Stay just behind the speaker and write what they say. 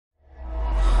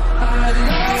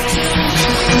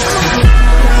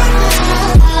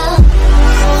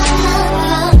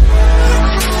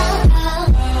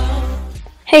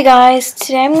Hey guys,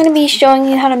 today I'm going to be showing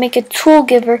you how to make a tool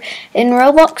giver in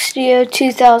Roblox Studio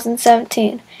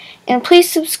 2017. And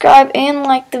please subscribe and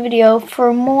like the video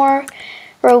for more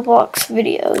Roblox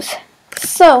videos.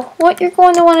 So, what you're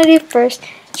going to want to do first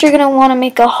is you're going to want to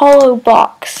make a hollow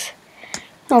box.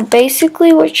 Now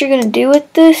basically what you're going to do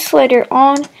with this later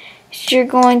on is you're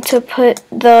going to put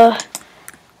the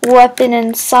weapon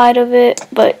inside of it,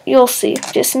 but you'll see.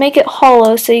 Just make it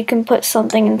hollow so you can put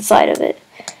something inside of it.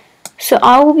 So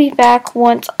I will be back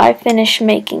once I finish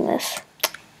making this.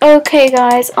 Okay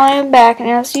guys, I am back, and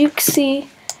as you can see,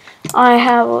 I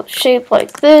have a shape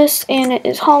like this and it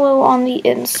is hollow on the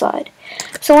inside.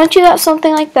 So once you got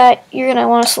something like that, you're going to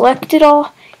want to select it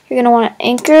all, you're going to want to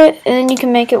anchor it, and then you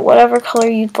can make it whatever color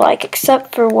you'd like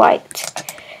except for white.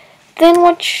 Then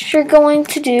what you're going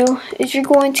to do is you're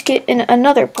going to get in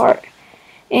another part,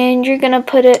 and you're going to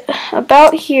put it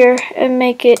about here and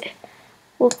make it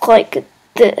look like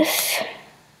this.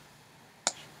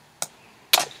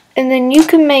 And then you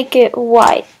can make it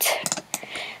white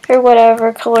or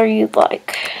whatever color you'd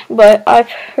like, but I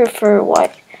prefer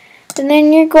white. And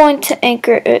then you're going to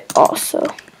anchor it also.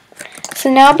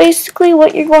 So now basically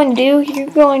what you're going to do, you're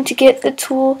going to get the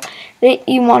tool that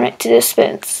you want it to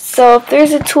dispense. So if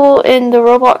there's a tool in the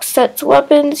Roblox sets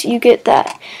weapons, you get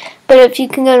that. But if you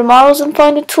can go to models and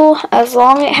find a tool, as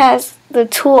long as it has the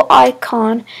tool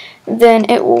icon, then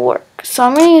it will work. So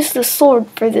I'm going to use the sword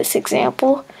for this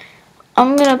example.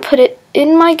 I'm going to put it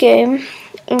in my game,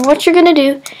 and what you're going to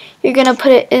do, you're going to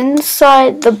put it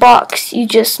inside the box you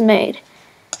just made.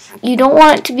 You don't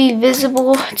want it to be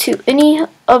visible to any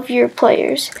of your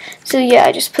players. So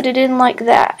yeah, just put it in like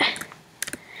that.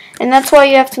 And that's why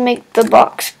you have to make the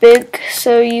box big,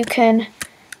 so you can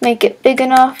make it big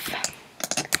enough.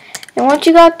 And once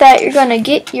you got that, you're going to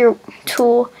get your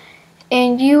tool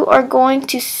and you are going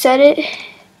to set it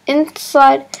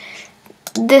inside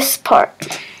this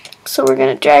part. So we're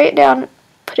going to drag it down,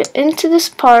 put it into this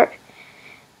part,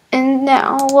 and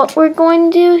now what we're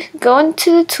going to do, go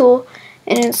into the tool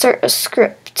and insert a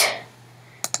script.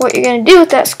 What you're going to do with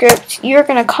that script, you're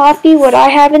going to copy what I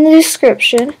have in the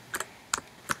description.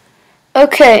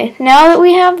 Okay, now that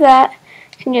we have that,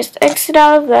 you can just exit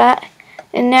out of that,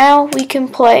 and now we can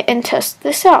play and test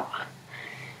this out.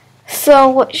 So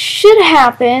what should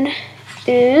happen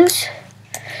is,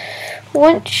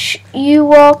 once you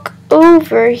walk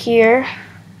over here,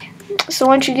 so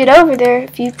once you get over there,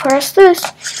 if you press this,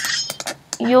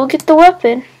 you'll get the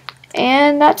weapon.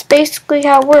 And that's basically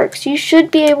how it works. You should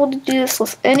be able to do this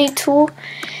with any tool,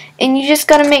 and you just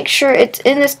got to make sure it's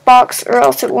in this box or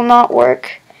else it will not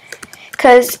work.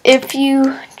 Because if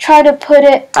you try to put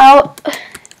it out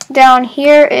down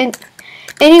here in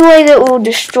any way that will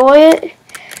destroy it,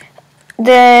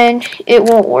 then it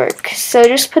won't work. So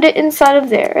just put it inside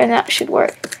of there and that should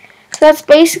work. So that's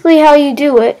basically how you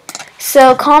do it.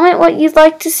 So comment what you'd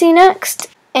like to see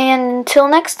next, and until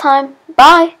next time,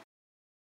 bye!